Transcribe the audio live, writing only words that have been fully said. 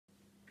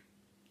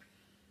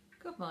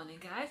Good morning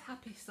guys,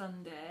 happy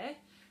Sunday.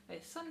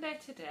 It's Sunday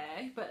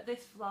today, but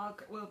this vlog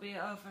will be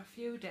over a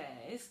few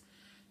days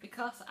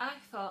because I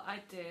thought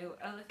I'd do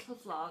a little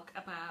vlog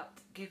about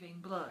giving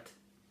blood.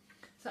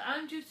 So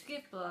I'm due to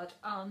give blood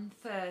on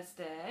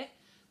Thursday,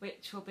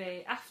 which will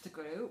be after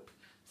group.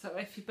 So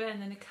if you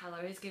burn any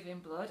calories giving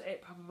blood,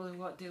 it probably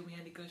won't do me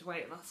any good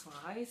weight loss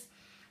wise.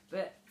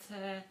 But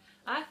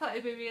I thought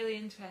it'd be really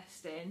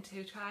interesting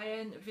to try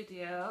and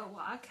video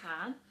what I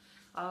can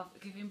of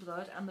giving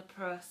blood and the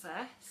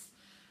process.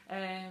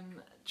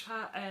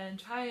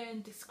 Try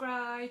and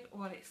describe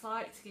what it's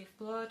like to give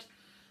blood,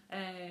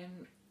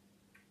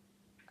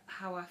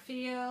 how I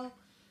feel,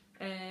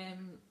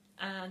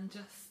 and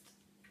just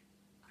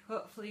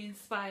hopefully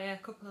inspire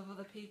a couple of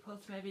other people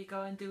to maybe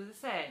go and do the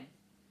same.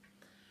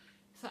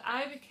 So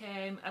I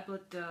became a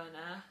blood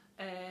donor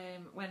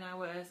when I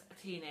was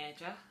a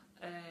teenager,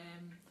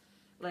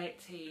 late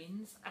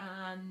teens,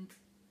 and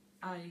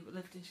I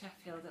lived in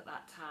Sheffield at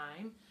that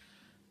time.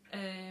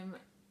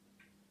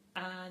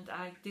 And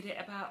I did it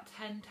about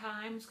 10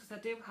 times because I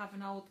do have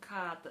an old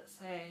card that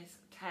says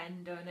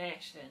 10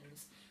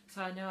 donations,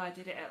 so I know I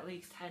did it at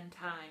least 10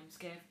 times,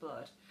 gave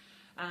blood,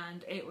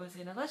 and it was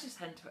in a leisure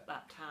centre at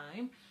that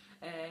time,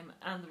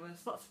 and there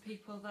was lots of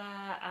people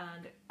there,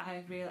 and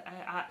I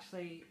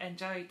actually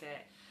enjoyed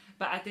it,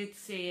 but I did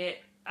see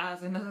it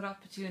as another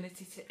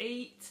opportunity to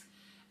eat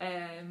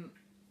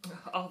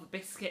all the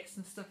biscuits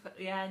and stuff at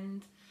the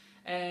end.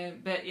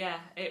 But yeah,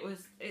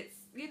 it's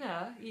you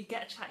know, you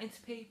get chatting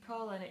to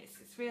people and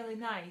it's really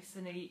nice,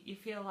 and you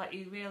feel like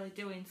you're really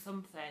doing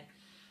something.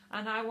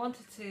 And I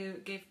wanted to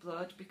give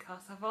blood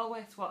because I've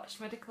always watched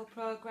medical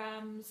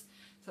programmes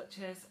such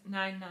as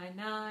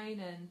 999,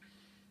 and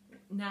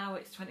now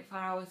it's 24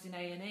 Hours in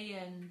A&E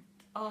and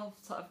all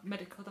sort of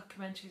medical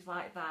documentaries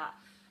like that,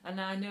 and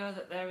I know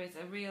that there is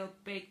a real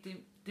big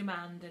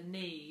demand and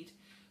need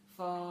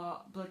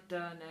for blood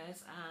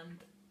donors, and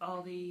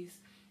all these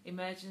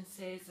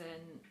emergencies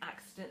and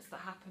accidents that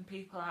happen,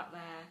 people out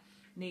there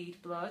need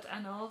blood,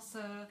 and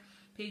also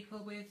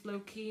people with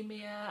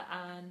leukemia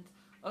and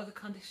other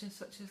conditions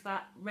such as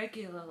that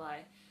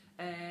regularly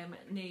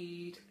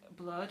need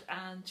blood,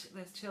 and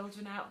there's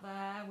children out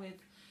there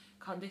with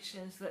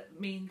conditions that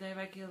mean they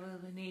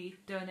regularly need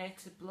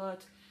donated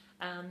blood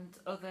and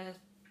other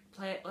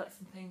platelets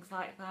and things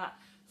like that.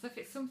 So if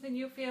it's something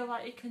you feel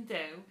like you can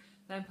do,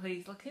 then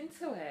please look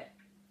into it.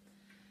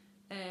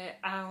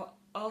 I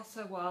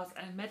also was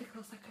a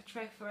medical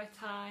secretary for a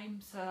time,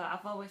 so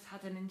I've always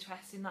had an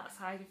interest in that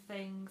side of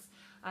things.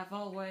 I've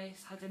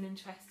always had an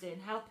interest in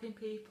helping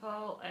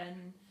people,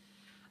 and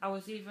I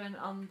was even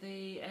on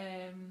the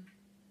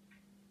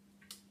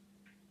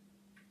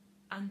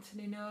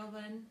Anthony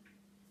Nolan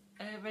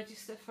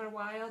register for a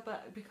while,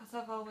 but because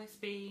I've always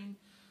been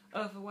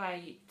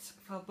overweight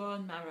for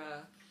bone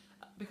marrow,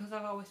 because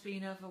I've always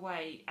been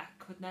overweight, I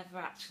could never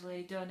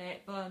actually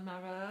donate bone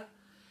marrow.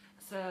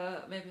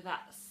 So maybe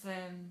that's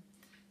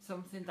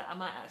something that I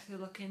might actually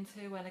look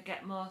into when I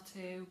get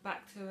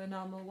back to a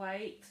normal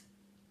weight.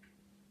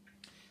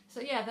 So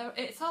yeah,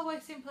 it's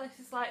always in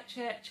places like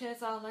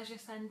churches or leisure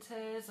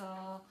centres,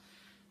 or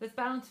there's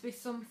bound to be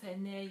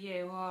something near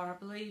you, or I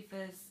believe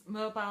there's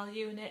mobile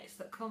units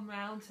that come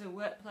round to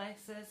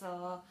workplaces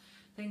or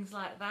things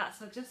like that.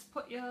 So just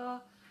put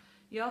your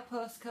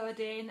postcode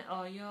in,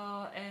 or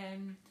your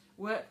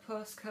work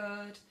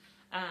postcode,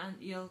 and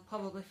you'll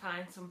probably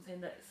find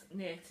something that's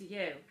near to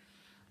you.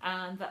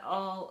 And they're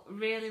all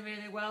really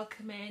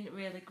welcoming,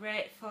 really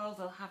grateful.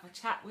 They'll have a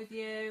chat with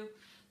you,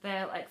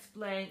 they'll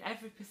explain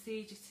every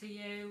procedure to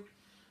you,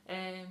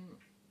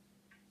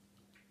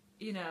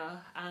 you know,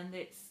 and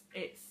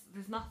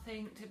there's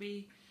nothing to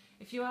be,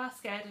 if you are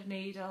scared of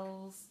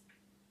needles,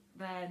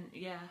 then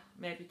yeah,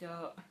 maybe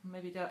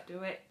don't do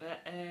it, but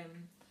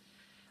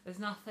there's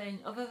nothing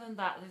other than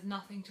that. There's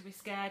nothing to be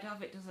scared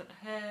of. It doesn't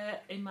hurt.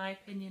 In my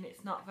opinion,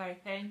 it's not very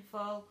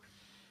painful.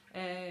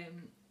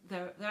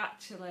 They're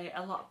actually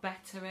a lot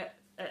better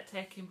at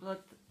taking blood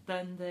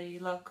than the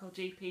local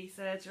GP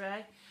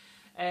surgery,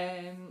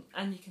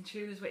 and you can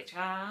choose which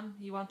arm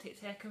you want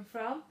it taken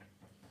from.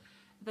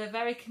 They're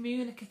very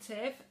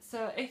communicative,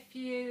 so if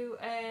you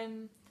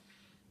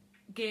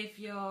give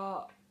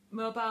your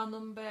mobile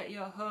number,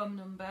 your home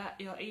number,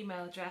 your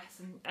email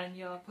address and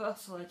your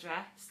postal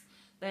address,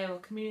 they will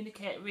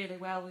communicate really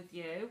well with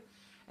you.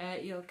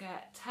 You'll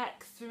get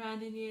texts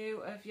reminding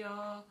you of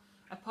your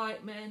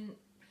appointment,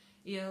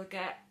 you'll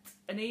get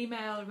an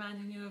email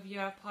reminding you of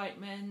your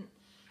appointment,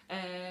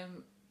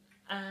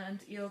 and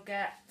you'll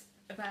get,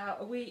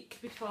 about a week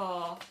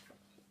before,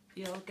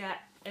 you'll get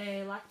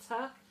a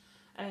letter.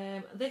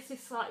 This is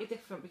slightly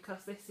different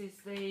because this is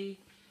the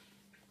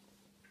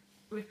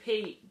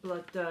repeat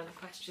blood donor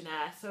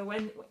questionnaire, so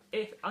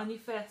if on your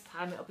first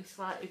time it'll be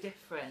slightly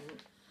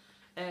different.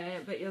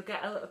 But you'll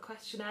get a little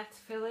questionnaire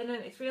to fill in,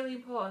 and it's really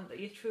important that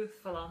you're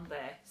truthful on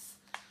this,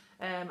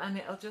 and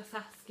it'll just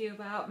ask you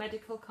about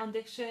medical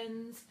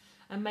conditions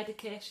and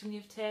medication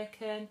you've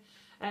taken.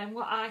 And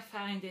what I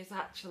find is,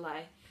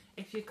 actually,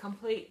 if you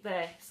complete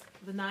this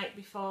the night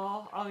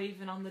before or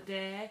even on the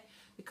day,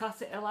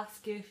 because it'll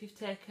ask you if you've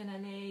taken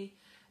any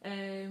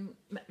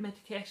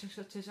medication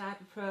such as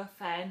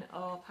ibuprofen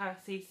or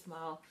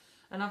paracetamol,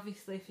 and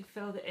obviously if you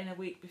filled it in a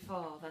week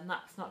before, then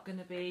that's not going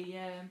to be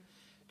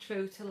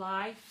true to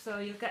life. So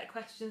you'll get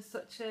questions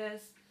such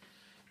as,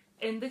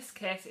 in this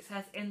case it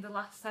says, in the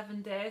last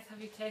 7 days have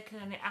you taken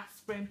any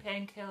aspirin,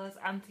 painkillers,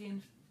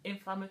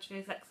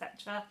 anti-inflammatories,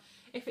 etc.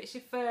 If it's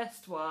your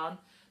first one,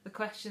 the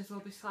questions will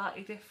be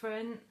slightly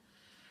different,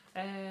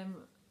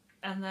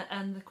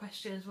 and the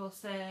questions will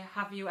say,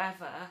 have you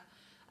ever?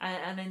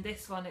 And in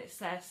this one it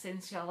says,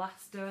 since your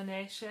last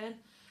donation,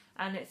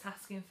 and it's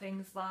asking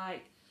things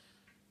like,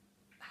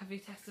 have you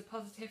tested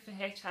positive for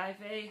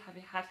HIV? Have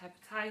you had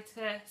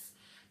hepatitis?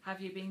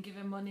 Have you been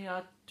given money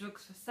or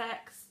drugs for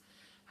sex?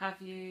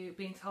 Have you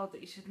been told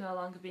that you should no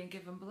longer be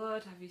given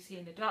blood? Have you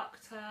seen a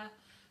doctor?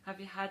 Have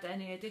you had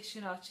any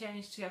addition or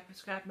change to your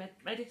prescribed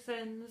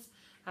medicines?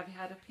 Have you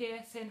had a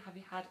piercing? Have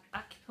you had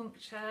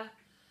acupuncture?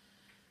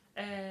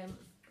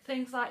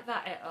 Things like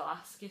that it'll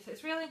ask you. So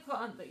it's really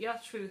important that you're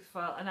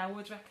truthful, and I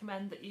would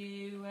recommend that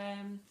you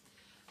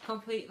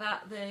complete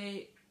that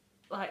the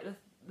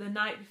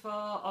night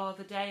before or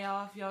the day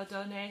of your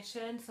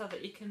donation, so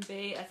that you can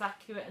be as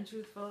accurate and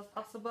truthful as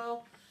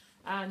possible.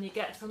 And you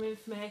get some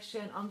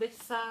information on this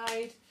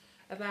side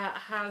about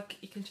how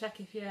you can check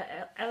if you're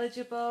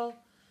eligible,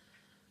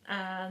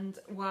 and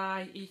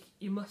why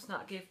you must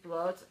not give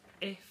blood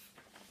if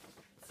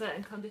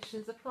certain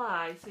conditions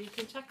apply. So you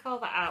can check all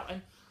that out,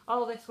 and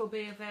all this will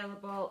be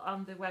available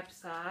on the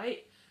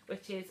website,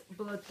 which is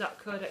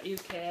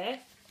blood.co.uk.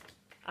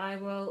 I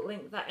will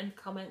link that in the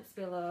comments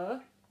below,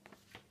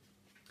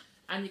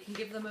 and you can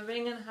give them a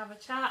ring and have a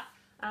chat.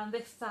 And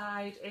this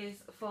side is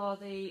for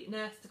the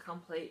nurse to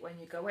complete when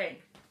you go in.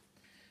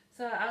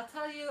 So I'll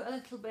tell you a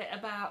little bit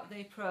about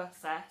the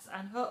process,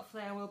 and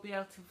hopefully I will be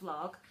able to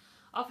vlog.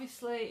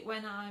 Obviously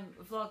when I'm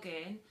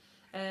vlogging,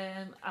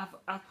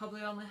 I'll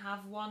probably only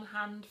have one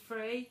hand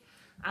free,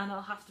 and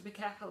I'll have to be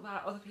careful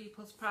about other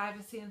people's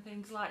privacy and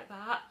things like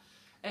that.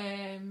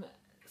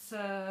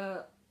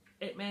 So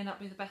it may not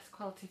be the best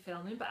quality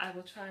filming, but I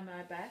will try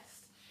my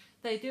best.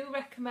 They do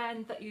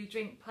recommend that you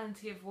drink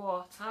plenty of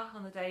water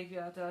on the day of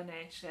your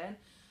donation,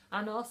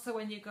 and also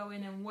when you go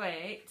in and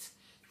wait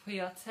for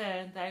your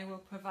turn, they will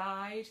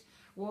provide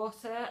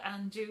water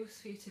and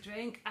juice for you to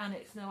drink, and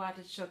it's no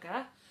added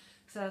sugar,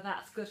 so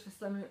that's good for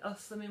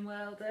us Slimming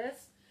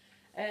Worlders.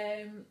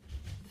 The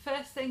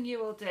first thing you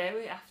will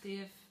do after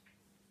you've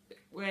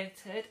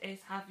waited is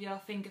have your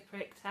finger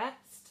prick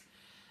test,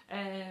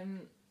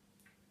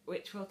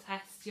 which will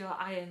test your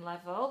iron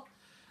level,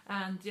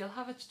 and you'll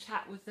have a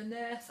chat with the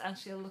nurse, and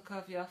she'll look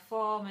over your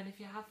form, and if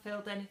you have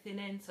filled anything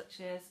in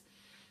such as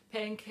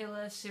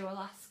painkillers, she will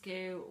ask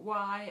you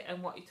why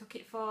and what you took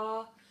it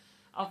for.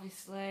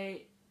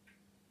 Obviously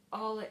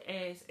all it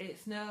is,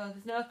 there's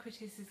no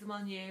criticism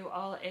on you,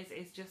 all it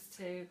is just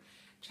to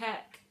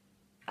check.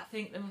 I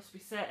think there must be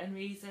certain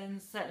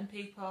reasons, certain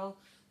people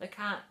they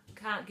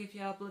can't give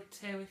your blood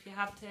to if you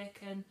have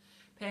taken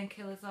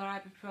painkillers or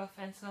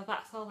ibuprofen, so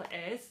that's all it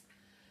is.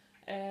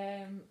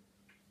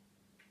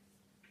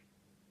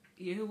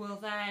 You will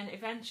then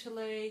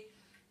eventually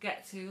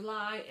get to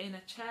lie in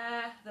a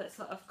chair that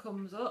sort of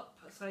comes up,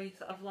 so you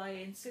sort of lie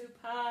in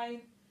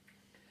supine.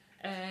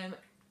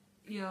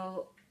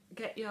 You'll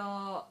get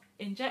your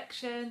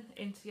injection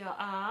into your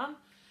arm.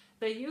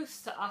 They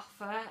used to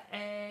offer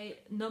a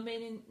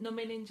numbing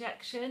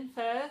injection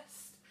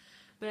first,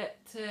 but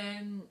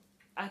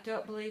I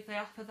don't believe they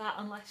offer that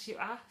unless you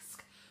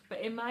ask.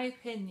 But in my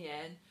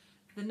opinion,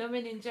 the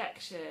numbing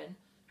injection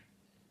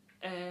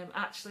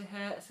actually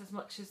hurts as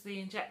much as the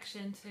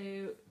injection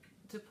to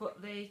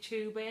put the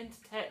tube in to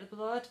take the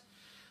blood.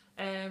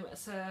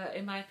 So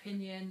in my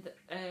opinion,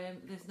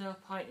 there's no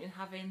point in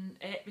having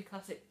it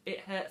because it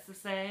hurts the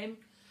same.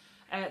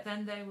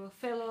 Then they will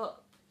fill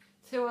up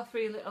 2 or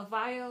 3 little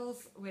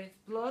vials with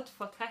blood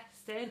for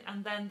testing,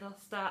 and then they'll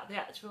start the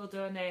actual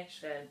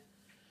donation.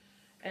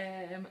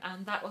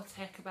 And that will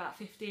take about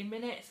 15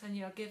 minutes, and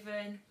you're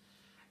given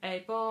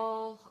a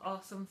ball or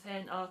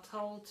something, or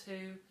told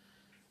to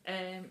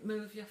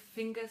move your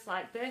fingers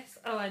like this.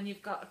 Oh, and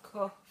you've got a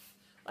cuff,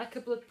 like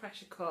a blood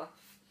pressure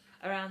cuff,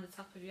 around the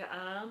top of your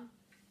arm.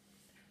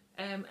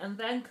 And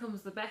then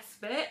comes the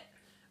best bit.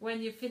 When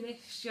you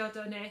finish your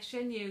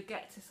donation, you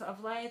get to sort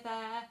of lay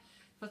there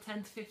for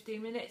 10 to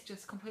 15 minutes,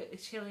 just completely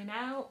chilling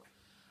out,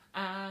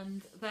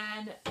 and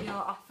then you're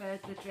offered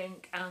the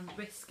drink and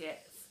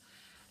biscuits.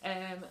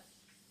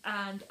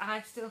 And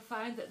I still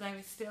find that there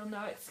is still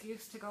no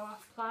excuse to go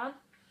off plan,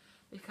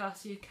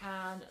 because you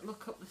can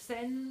look up the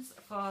SINs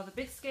for the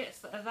biscuits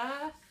that are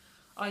there,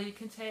 or you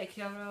can take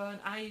your own.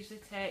 I usually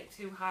take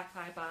 2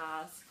 hi-fi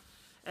bars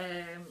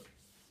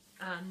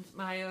and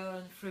my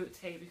own fruit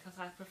tea, because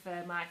I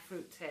prefer my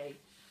fruit tea.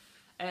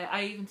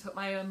 I even took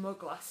my own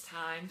mug last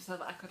time so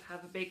that I could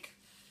have a big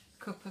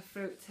cup of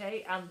fruit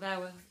tea, and there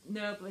was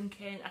no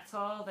blinking at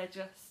all. They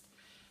just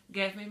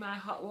gave me my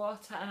hot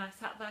water, and I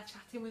sat there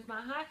chatting with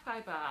my hi-fi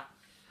bar.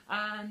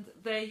 And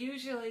they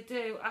usually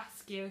do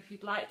ask you if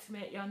you'd like to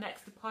make your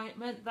next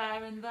appointment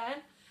there and then.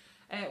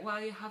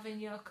 while you're having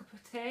your cup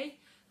of tea.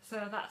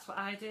 So that's what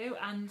I do,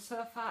 and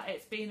so far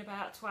it's been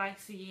about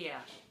twice a year.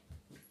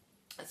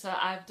 So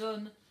I've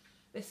done,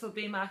 this will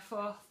be my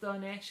 4th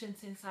donation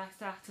since I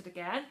started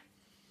again,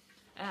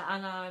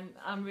 and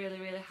I'm really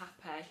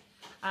happy.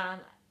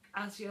 And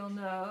as you'll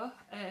know,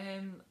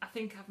 I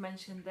think I've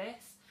mentioned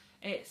this,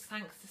 it's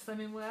thanks to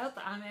Slimming World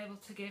that I'm able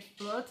to give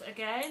blood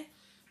again,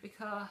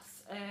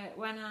 because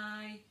when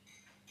I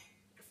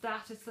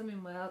started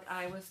Slimming World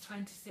I was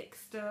 26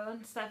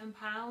 stone 7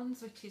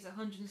 pounds, which is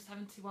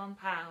 £171,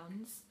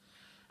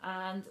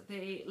 and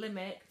the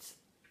limit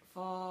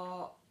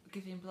for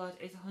giving blood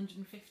is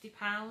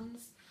 £150.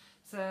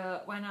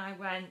 So when I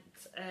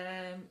went,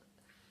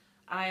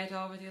 I had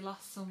already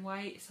lost some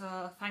weight,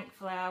 so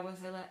thankfully I was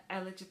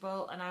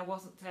eligible and I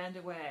wasn't turned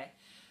away.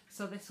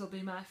 So this will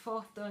be my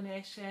 4th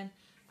donation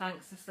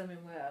thanks to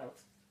Slimming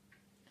World.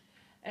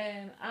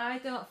 I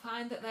don't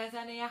find that there's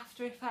any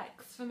after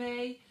effects for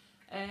me,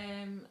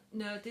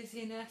 no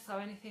dizziness or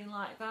anything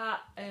like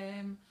that.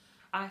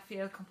 I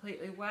feel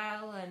completely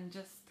well and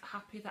just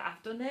happy that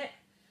I've done it.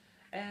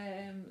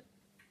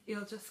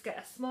 You'll just get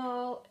a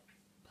small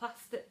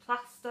plastic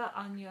plaster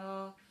on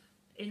your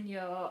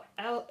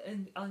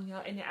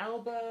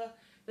elbow.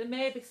 There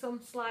may be some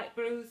slight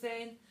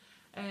bruising,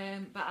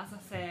 but as I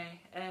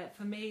say,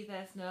 for me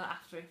there's no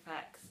after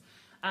effects.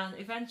 And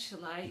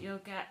eventually you'll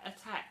get a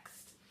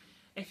text.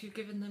 If you've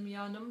given them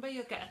your number,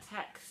 you'll get a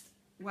text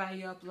where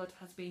your blood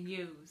has been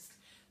used.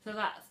 So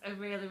that's a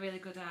really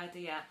good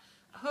idea.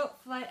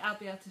 Hopefully I'll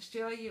be able to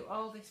show you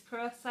all this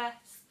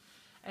process,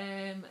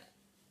 and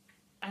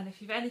if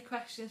you've any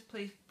questions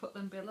please put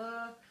them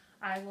below.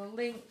 I will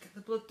link the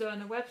blood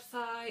donor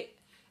website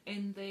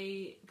in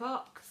the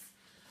box,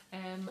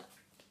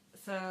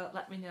 so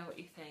let me know what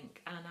you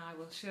think and I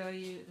will show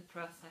you the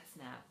process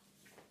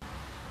now.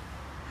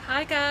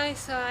 Hi guys,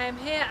 so I am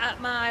here at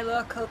my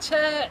local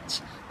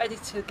church ready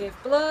to give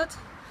blood.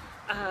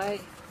 I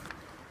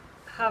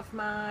have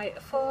my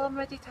form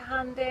ready to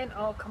hand in,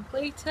 all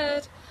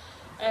completed.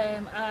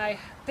 I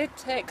did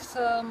take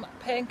some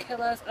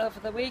painkillers over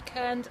the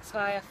weekend, so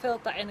I have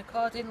filled that in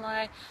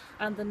accordingly,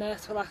 and the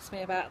nurse will ask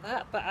me about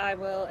that, but I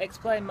will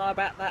explain more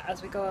about that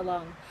as we go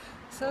along.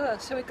 So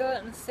shall we go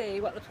and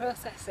see what the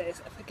process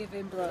is for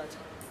giving blood?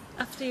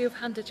 After you've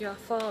handed your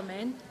form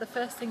in, the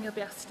first thing you'll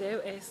be asked to do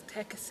is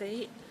take a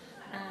seat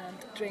and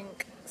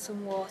drink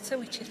some water,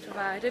 which is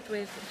provided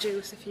with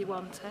juice if you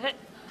want it,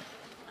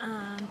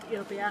 and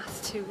you'll be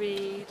asked to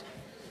read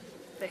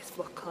this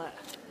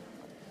booklet.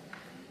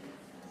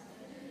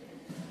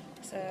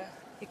 So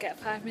you get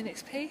 5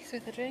 minutes peace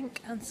with a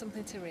drink and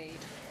something to read.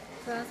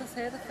 So as I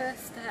say, the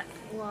first step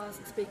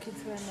was speaking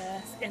to a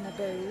nurse in a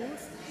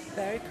booth,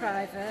 very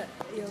private.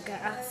 You'll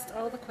get asked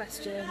all the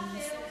questions,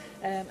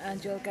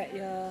 and you'll get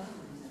your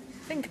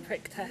finger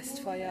prick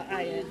test for your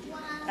iron,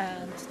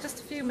 and just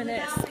a few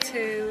minutes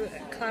to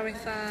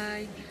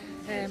clarify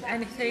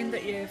anything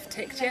that you've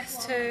ticked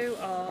yes to,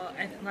 or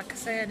like I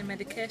say, any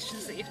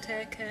medications that you've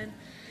taken.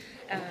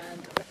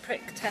 And the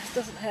prick test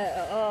doesn't hurt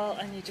at all,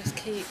 and you just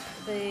keep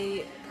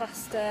the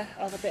plaster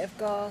or the bit of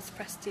gauze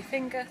pressed to your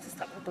finger to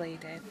stop the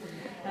bleeding,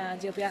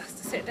 and you'll be asked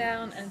to sit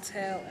down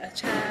until a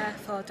chair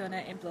for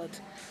donating blood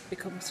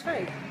becomes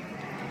free.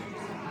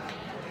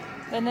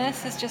 The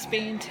nurse has just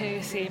been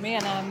to see me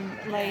and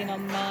I'm laying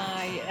on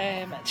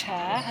my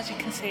chair. As you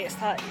can see,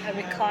 it's like a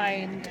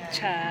reclined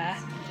chair,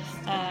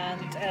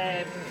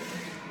 and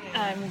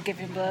I'm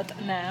giving blood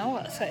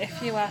now. So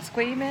if you are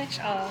squeamish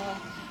or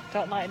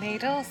don't like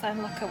needles,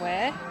 then look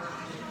away.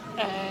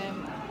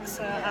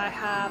 So I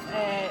have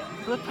a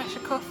blood pressure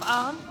cuff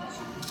on,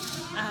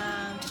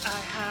 and I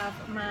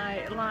have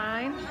my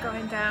line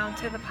going down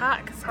to the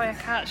pack. Sorry, I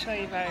can't show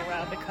you very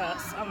well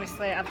because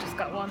obviously I've just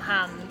got one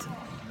hand,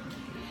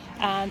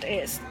 and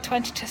it's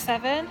 20 to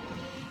 7,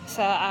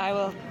 so I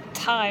will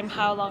time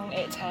how long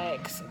it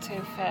takes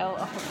to fill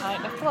up a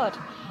pint of blood,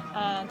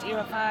 and you're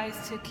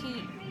advised to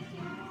keep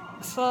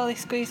slowly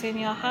squeezing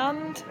your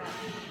hand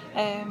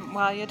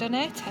while you're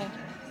donating.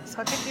 So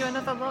I'll give you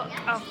another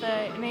look of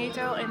the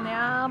needle in the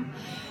arm.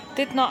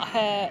 Did not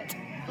hurt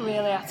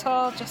really at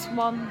all, just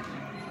one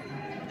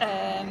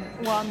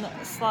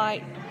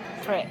slight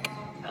prick,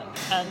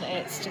 and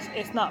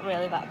it's not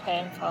really that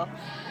painful.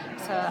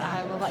 So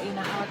I will let you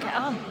know how I get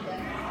on.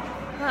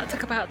 That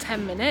took about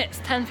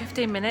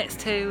 10-15 minutes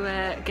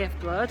to give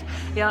blood.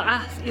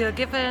 You're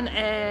given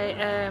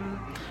a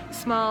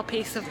small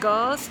piece of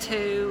gauze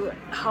to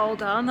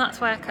hold on. That's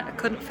why I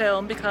couldn't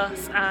film,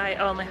 because I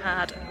only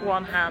had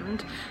one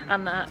hand,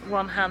 and that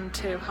one hand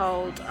to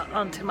hold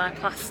onto my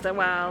plaster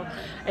while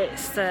it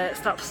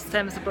stops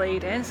stems the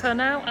bleeding. So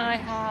now I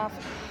have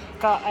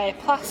got a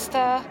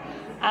plaster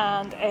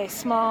and a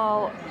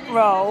small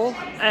roll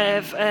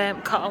of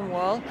cotton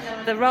wool.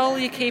 The roll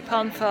you keep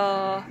on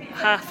for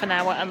half an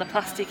hour and the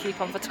plaster you keep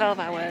on for 12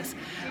 hours.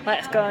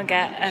 Let's go and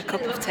get a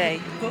cup of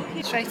tea.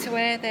 Straight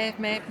away they've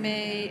made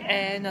me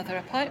another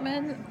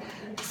appointment.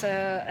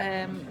 So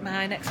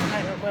my next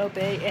appointment will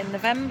be in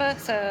November,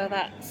 so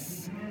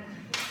that's,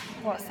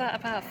 what's that,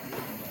 about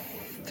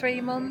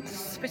 3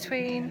 months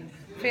between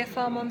 3 or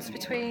 4 months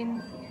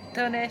between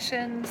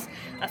donations.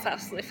 That's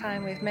absolutely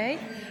fine with me.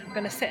 I'm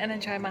going to sit and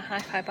enjoy my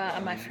hi-fi bar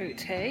and my fruit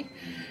tea.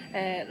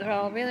 They're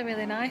all really,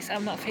 really nice.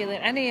 I'm not feeling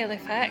any ill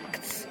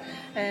effects.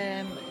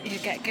 You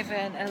get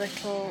given a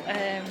little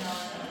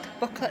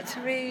booklet to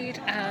read,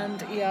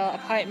 and your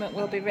appointment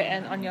will be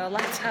written on your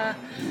letter,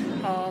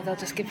 or they'll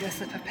just give you a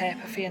slip of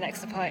paper for your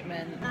next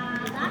appointment. So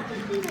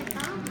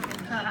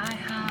I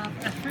have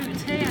a fruit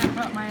tea. I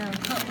brought my own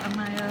cup and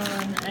my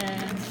own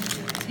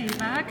tea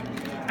bag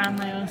and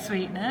my own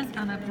sweeteners,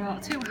 and I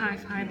brought 2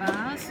 hi-fi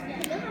bars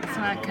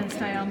so I can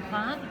stay on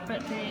plan.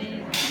 But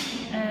the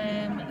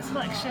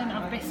selection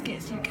of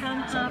biscuits you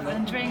can have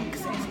and drinks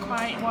is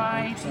quite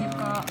wide. You've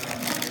got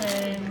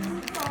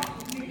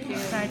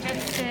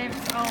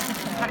digestives, all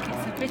different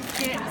packets of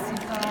biscuits.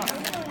 You've got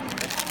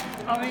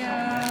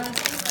Oreos,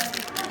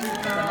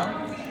 you've got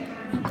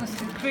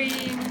custard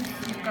cream,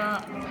 you've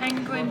got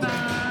penguin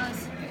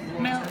bars,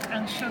 milk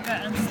and sugar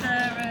and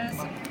stirrers,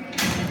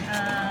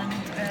 and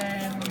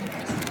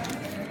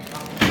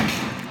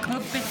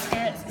club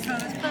biscuits. So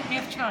there's plenty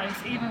of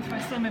choice, even for a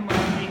slimming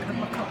one. You could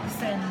look up the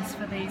sins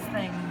for these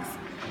things.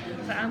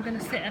 So I'm going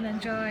to sit and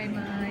enjoy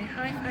my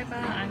hi-fi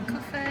bar and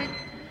coffee.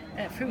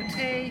 Fruit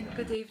tea.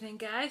 Good evening,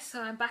 guys.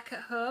 So I'm back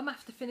at home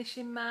after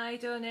finishing my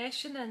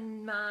donation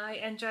and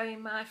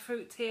enjoying my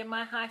fruit tea and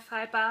my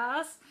hi-fi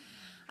bars.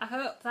 I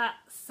hope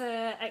that's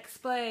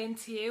explained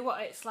to you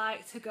what it's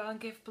like to go and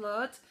give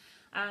blood,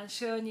 and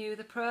shown you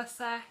the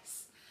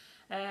process,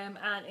 and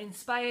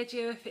inspired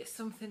you if it's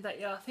something that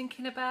you're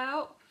thinking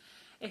about.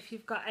 If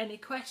you've got any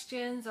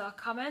questions or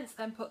comments,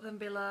 then put them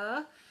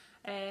below.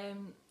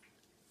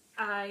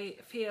 I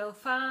feel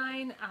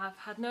fine. I've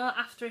had no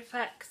after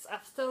effects.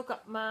 I've still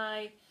got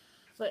my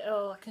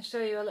little, I can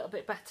show you a little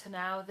bit better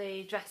now,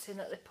 the dressing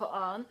that they put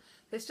on.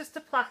 There's just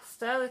a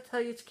plaster. They tell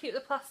you to keep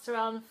the plaster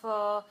on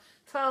for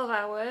 12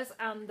 hours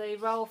and they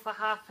roll for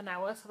half an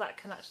hour, so that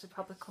can actually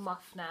probably come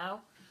off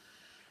now.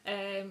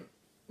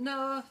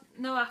 No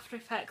after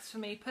effects for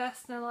me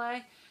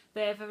personally.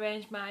 They've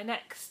arranged my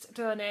next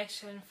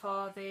donation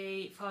for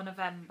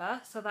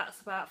November, so that's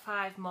about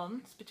 5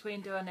 months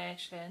between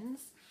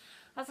donations.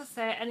 As I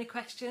say, any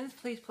questions,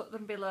 please put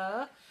them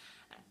below.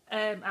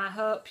 I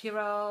hope you've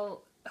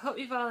all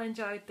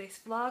enjoyed this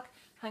vlog.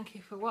 Thank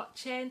you for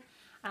watching,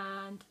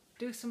 and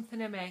do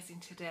something amazing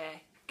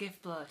today. Give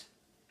blood.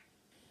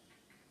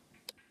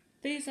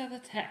 These are the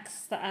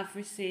texts that I've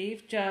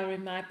received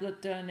during my blood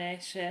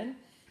donation.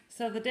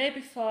 So the day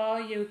before,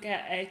 you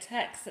get a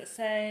text that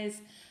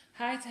says,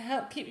 "Hi, to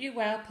help keep you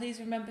well, please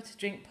remember to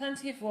drink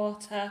plenty of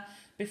water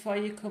before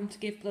you come to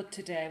give blood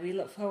today. We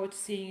look forward to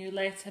seeing you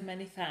later.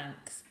 Many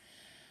thanks."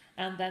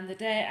 And then the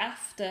day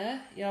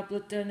after your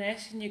blood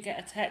donation, you get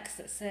a text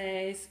that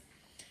says,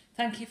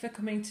 "Thank you for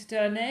coming to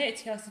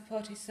donate. Your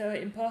support is so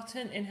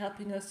important in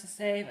helping us to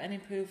save and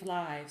improve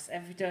lives.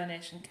 Every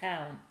donation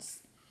counts."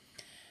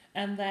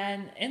 And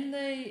then in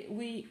the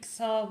weeks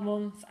or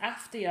months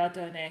after your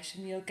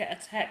donation, you'll get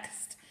a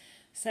text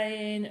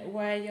saying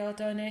where your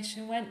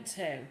donation went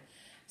to.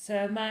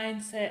 So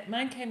mine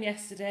came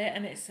yesterday,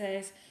 and it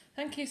says,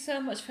 "Thank you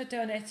so much for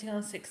donating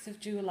on 6th of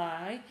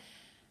July.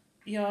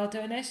 Your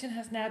donation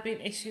has now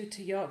been issued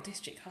to York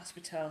District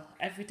Hospital.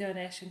 Every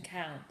donation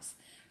counts."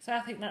 So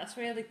I think that's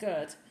really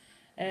good,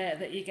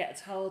 that you get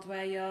told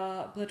where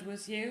your blood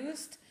was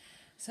used.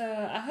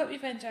 So I hope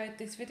you've enjoyed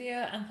this video,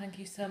 and thank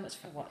you so much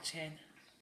for watching.